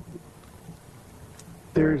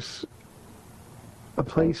 there's a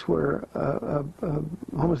place where a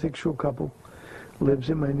homosexual couple lives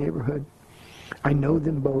in my neighborhood. I know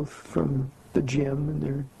them both from the gym, and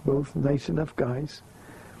they're both nice enough guys.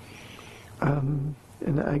 And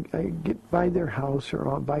I get by their house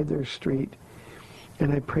or by their street,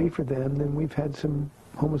 and I pray for them. Then we've had some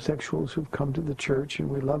homosexuals who've come to the church, and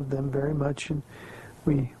we love them very much, and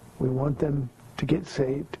we want them to get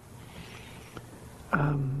saved.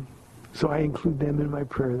 So I include them in my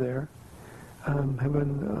prayer there. Have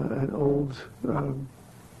an old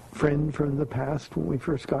friend from the past when we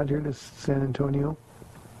first got here to San Antonio,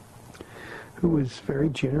 who was very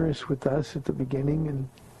generous with us at the beginning,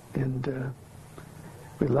 and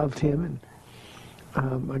we loved him.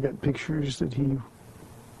 And I got pictures that he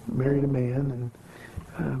married a man,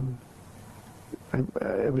 and I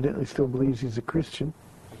evidently still believes he's a Christian.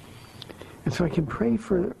 And so I can pray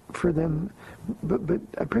for them, but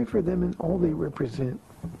I pray for them in all they represent.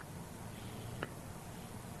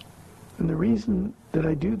 And the reason that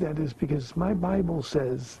I do that is because my Bible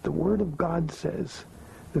says, the Word of God says,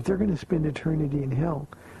 that they're going to spend eternity in hell.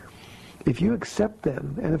 If you accept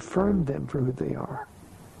them and affirm them for who they are,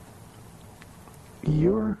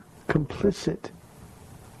 you're complicit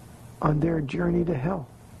on their journey to hell.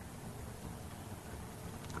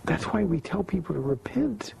 That's why we tell people to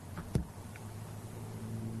repent.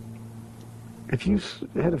 If you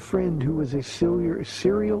had a friend who was a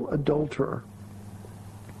serial adulterer,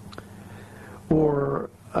 or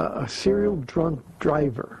a serial drunk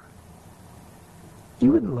driver, you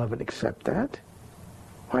wouldn't love and accept that.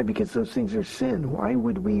 Why? Because those things are sin. Why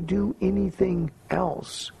would we do anything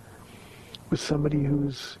else with somebody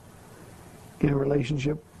who's in a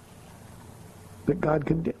relationship that God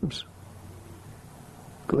condemns?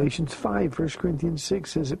 Galatians 5, 1 Corinthians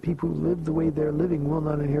 6 says that people who live the way they're living will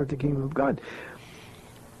not inherit the kingdom of God.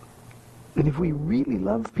 And if we really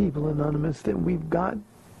love people, Anonymous, then we've got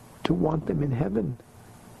to want them in heaven.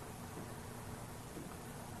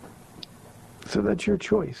 So that's your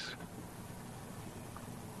choice.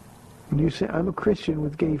 When you say, I'm a Christian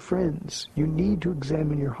with gay friends, you need to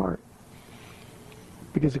examine your heart.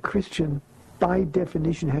 Because a Christian, by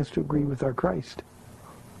definition, has to agree with our Christ.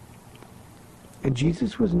 And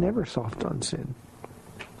Jesus was never soft on sin.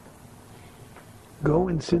 Go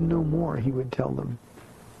and sin no more, he would tell them.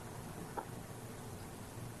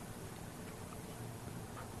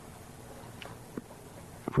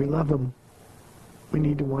 If we love him, we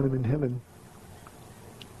need to want him in heaven.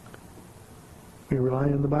 We rely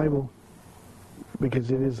on the Bible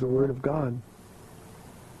because it is the Word of God.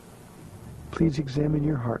 Please examine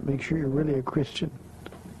your heart. Make sure you're really a Christian.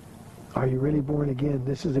 Are you really born again?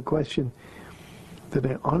 This is a question that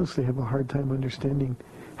I honestly have a hard time understanding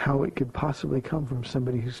how it could possibly come from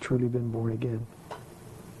somebody who's truly been born again.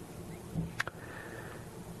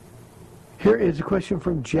 Here is a question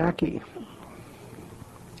from Jackie.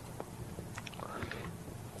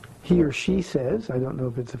 He or she says, I don't know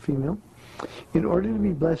if it's a female, in order to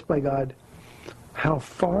be blessed by God, how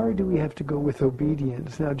far do we have to go with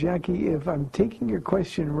obedience? Now, Jackie, if I'm taking your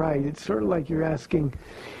question right, it's sort of like you're asking,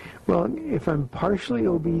 well, if I'm partially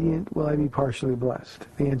obedient, will I be partially blessed?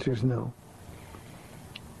 The answer is no.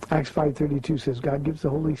 Acts 5:32 says, God gives the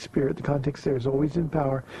Holy Spirit, the context there is always in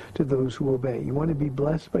power to those who obey. You want to be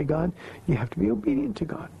blessed by God, you have to be obedient to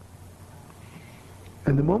God.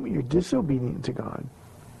 And the moment you're disobedient to God,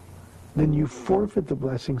 then you forfeit the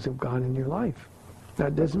blessings of God in your life.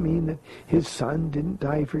 That doesn't mean that his son didn't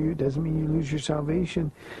die for you. It doesn't mean you lose your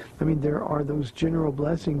salvation. I mean, there are those general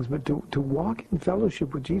blessings, but to walk in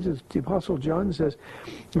fellowship with Jesus, the Apostle John says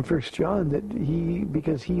in 1 John that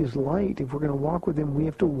because he is light, if we're going to walk with him, we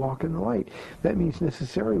have to walk in the light. That means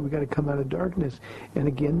necessarily we've got to come out of darkness. And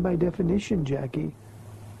again, by definition, Jackie,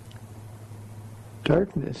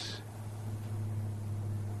 darkness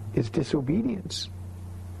is disobedience.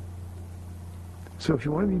 So if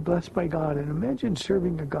you want to be blessed by God, and imagine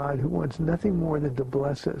serving a God who wants nothing more than to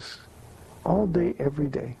bless us all day, every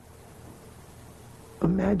day.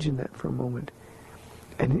 Imagine that for a moment.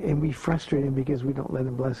 And we frustrate him because we don't let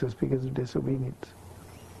him bless us because of disobedience.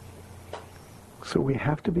 So we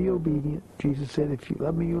have to be obedient. Jesus said, if you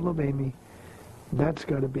love me, you'll obey me. That's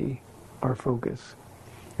got to be our focus.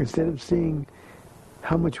 Instead of seeing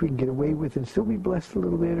how much we can get away with and still be blessed a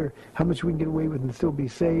little bit, or how much we can get away with and still be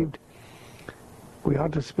saved. We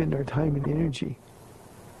ought to spend our time and energy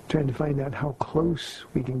trying to find out how close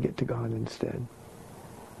we can get to God instead.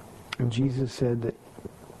 And Jesus said that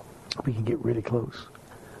we can get really close.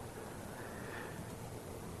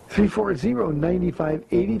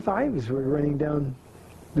 340-9585 as we're running down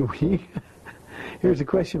the week. Here's a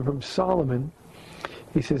question from Solomon.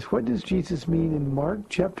 He says, what does Jesus mean in Mark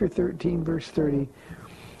chapter 13, verse 30,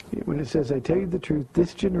 when it says, I tell you the truth,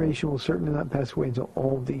 this generation will certainly not pass away until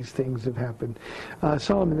all these things have happened?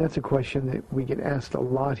 Solomon, that's a question that we get asked a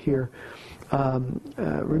lot here.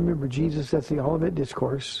 Remember, Jesus, that's the Olivet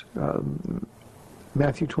Discourse,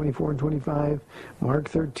 Matthew 24 and 25, Mark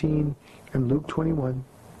 13, and Luke 21.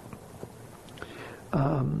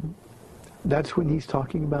 That's when he's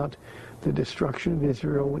talking about the destruction of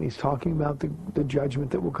Israel, when he's talking about the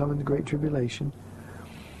judgment that will come in the Great Tribulation.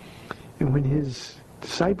 And when his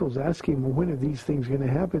disciples ask him, well, when are these things going to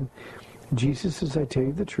happen? Jesus says, I tell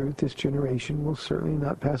you the truth, this generation will certainly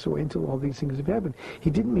not pass away until all these things have happened. He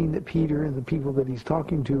didn't mean that Peter and the people that he's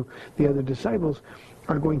talking to, the other disciples,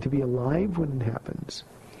 are going to be alive when it happens.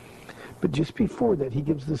 But just before that, he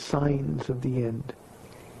gives the signs of the end.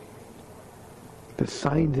 The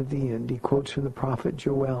signs of the end. He quotes from the prophet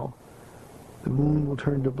Joel. The moon will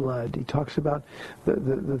turn to blood. He talks about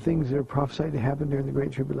the things that are prophesied to happen during the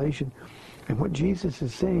Great Tribulation. And what Jesus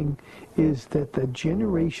is saying is that the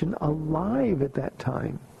generation alive at that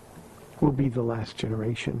time will be the last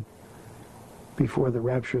generation before the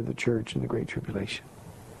rapture of the church and the Great Tribulation.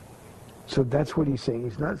 So that's what he's saying.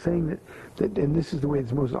 He's not saying that and this is the way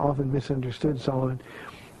it's most often misunderstood, Solomon.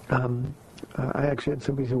 I actually had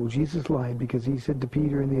somebody say, well, Jesus lied because he said to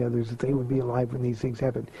Peter and the others that they would be alive when these things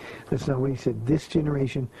happened. That's not what he said. This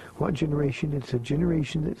generation, what generation? It's a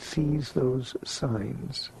generation that sees those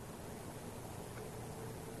signs.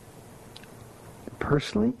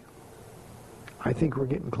 Personally, I think we're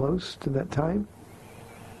getting close to that time.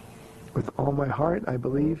 With all my heart, I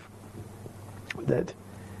believe that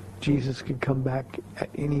Jesus could come back at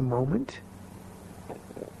any moment.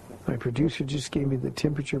 My producer just gave me the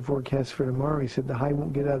temperature forecast for tomorrow. He said the high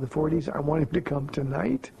won't get out of the 40s. I want him to come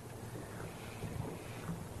tonight.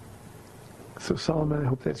 So Solomon, I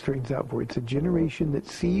hope that straightens out for you. It's a generation that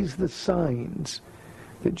sees the signs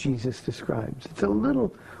that Jesus describes. It's a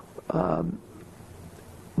little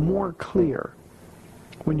more clear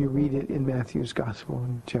when you read it in Matthew's Gospel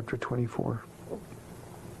in chapter 24.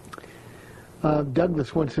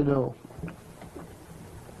 Douglas wants to know,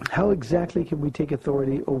 how exactly can we take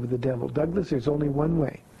authority over the devil? Douglas, there's only one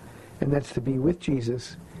way, and that's to be with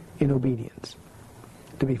Jesus in obedience.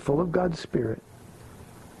 To be full of God's Spirit.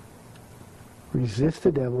 Resist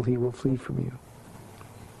the devil, he will flee from you.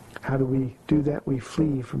 How do we do that? We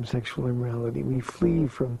flee from sexual immorality. We flee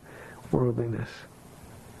from worldliness.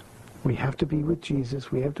 We have to be with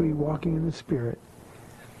Jesus. We have to be walking in the Spirit.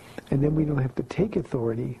 And then we don't have to take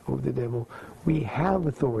authority over the devil. We have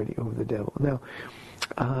authority over the devil. Now,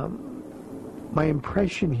 my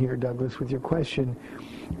impression here, Douglas, with your question,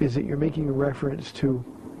 is that you're making a reference to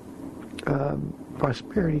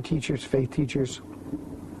prosperity teachers, faith teachers,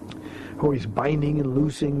 who are always binding and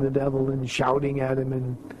loosing the devil and shouting at him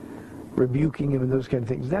and rebuking him and those kind of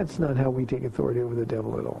things. That's not how we take authority over the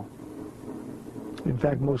devil at all. In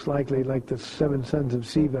fact, most likely, like the 7 sons of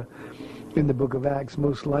Sceva in the book of Acts,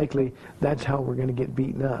 most likely that's how we're going to get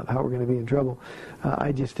beaten up, how we're going to be in trouble.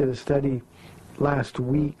 I just did a study last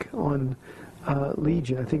week on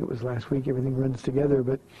Legion. I think it was last week. Everything runs together.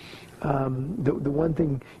 But the one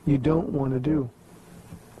thing you don't want to do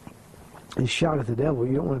is shout at the devil.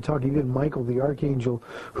 You don't want to talk. Even Michael, the archangel,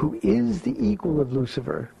 who is the equal of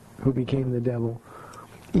Lucifer, who became the devil,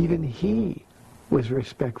 even he was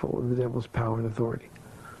respectful of the devil's power and authority.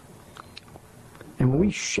 And when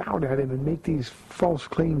we shout at him and make these false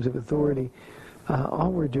claims of authority,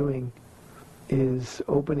 all we're doing is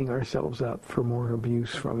opening ourselves up for more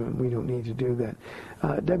abuse from him. We don't need to do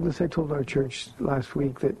that. Douglas, I told our church last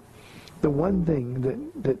week that the one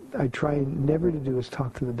thing that I try never to do is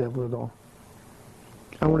talk to the devil at all.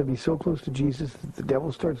 I want to be so close to Jesus that the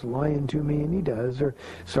devil starts lying to me, and he does, or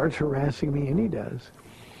starts harassing me, and he does.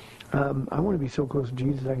 I want to be so close to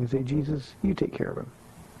Jesus I can say, Jesus, you take care of him.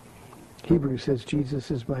 Hebrews says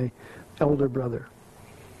Jesus is my elder brother.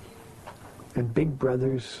 And big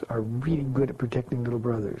brothers are really good at protecting little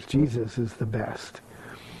brothers. Jesus is the best.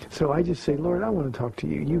 So I just say, Lord, I want to talk to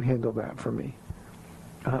you. You handle that for me.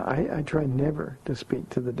 I try never to speak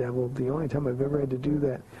to the devil. The only time I've ever had to do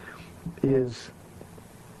that is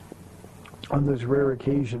on those rare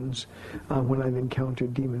occasions when I've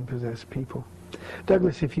encountered demon-possessed people.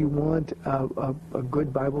 Douglas, if you want a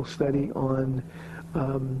good Bible study on,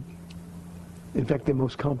 in fact, the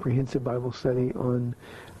most comprehensive Bible study on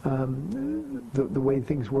the way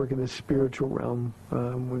things work in the spiritual realm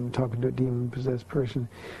when talking to a demon-possessed person,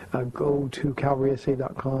 go to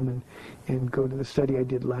calvarysa.com and go to the study I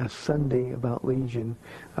did last Sunday about Legion,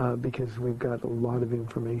 because we've got a lot of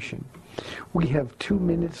information. We have 2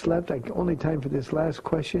 minutes left. Only time for this last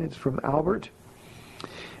question. It's from Albert.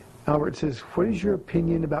 Albert says, what is your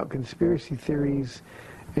opinion about conspiracy theories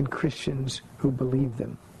and Christians who believe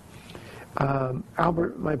them?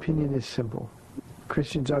 Albert, my opinion is simple.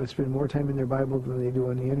 Christians ought to spend more time in their Bible than they do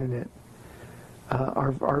on the internet.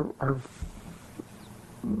 Our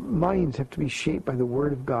minds have to be shaped by the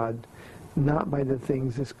Word of God, not by the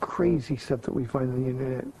things, this crazy stuff that we find on the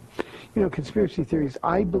internet. You know, conspiracy theories,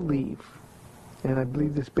 I believe, and I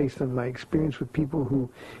believe this based on my experience with people who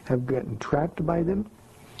have gotten trapped by them,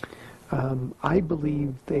 I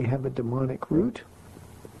believe they have a demonic root,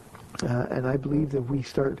 and I believe that we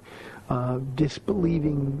start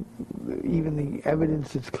disbelieving even the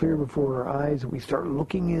evidence that's clear before our eyes, and we start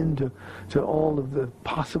looking into all of the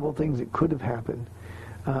possible things that could have happened.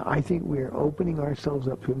 I think we are opening ourselves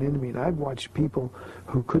up to an enemy, and I've watched people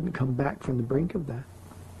who couldn't come back from the brink of that.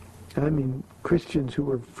 And I mean Christians who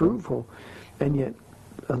were fruitful and yet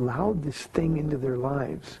allowed this thing into their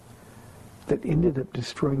lives that ended up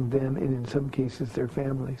destroying them and in some cases their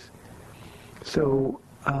families. So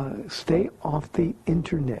stay off the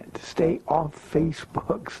internet, stay off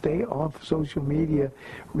Facebook, stay off social media,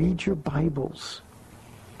 read your Bibles,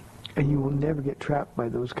 and you will never get trapped by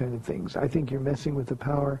those kind of things. I think you're messing with a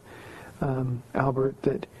power, Albert,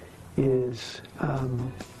 that is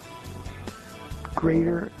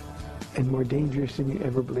greater and more dangerous than you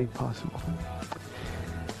ever believed possible.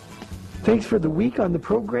 Thanks for the week on the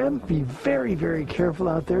program. Be very, very careful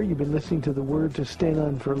out there. You've been listening to the Word to Stand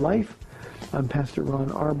On for Life. I'm Pastor Ron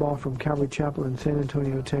Arbaugh from Calvary Chapel in San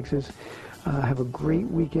Antonio, Texas. Have a great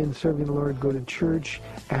weekend serving the Lord. Go to church.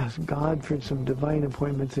 Ask God for some divine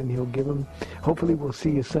appointments, and He'll give them. Hopefully we'll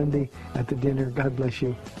see you Sunday at the dinner. God bless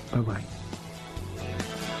you. Bye-bye.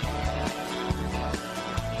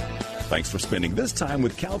 Thanks for spending this time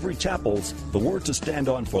with Calvary Chapel's The Word to Stand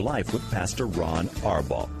On for Life with Pastor Ron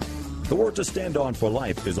Arbaugh. The Word to Stand On for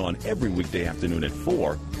Life is on every weekday afternoon at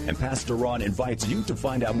 4, and Pastor Ron invites you to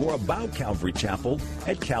find out more about Calvary Chapel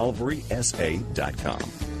at calvarysa.com.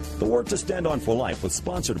 The Word to Stand On for Life was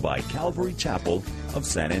sponsored by Calvary Chapel of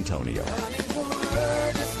San Antonio.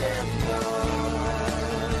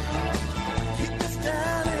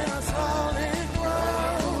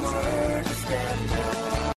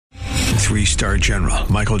 Three-star General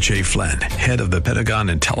Michael J. Flynn, head of the Pentagon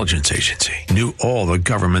Intelligence Agency, knew all the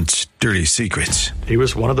government's dirty secrets. He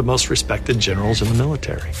was one of the most respected generals in the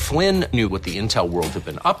military. Flynn knew what the intel world had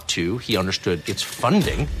been up to. He understood its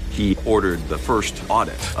funding. He ordered the first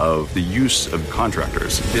audit of the use of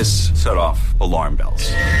contractors. This set off alarm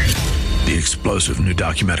bells. The explosive new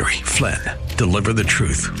documentary, Flynn, Deliver the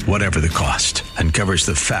Truth, Whatever the Cost, uncovers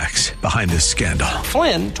the facts behind this scandal.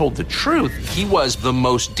 Flynn told the truth. He was the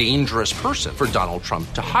most dangerous person for Donald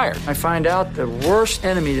Trump to hire. I find out the worst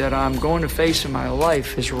enemy that I'm going to face in my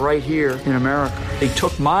life is right here in America. They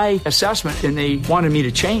took my assessment and they wanted me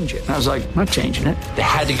to change it. And I was like, I'm not changing it. They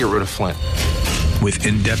had to get rid of Flynn. With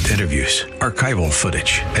in-depth interviews, archival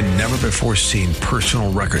footage, and never-before-seen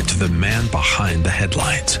personal records of the man behind the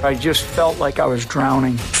headlines. I just felt like I was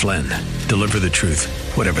drowning. Flynn, Deliver the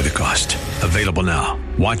Truth, Whatever the Cost. Available now.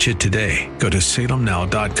 Watch it today. Go to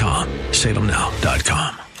salemnow.com.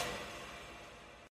 salemnow.com.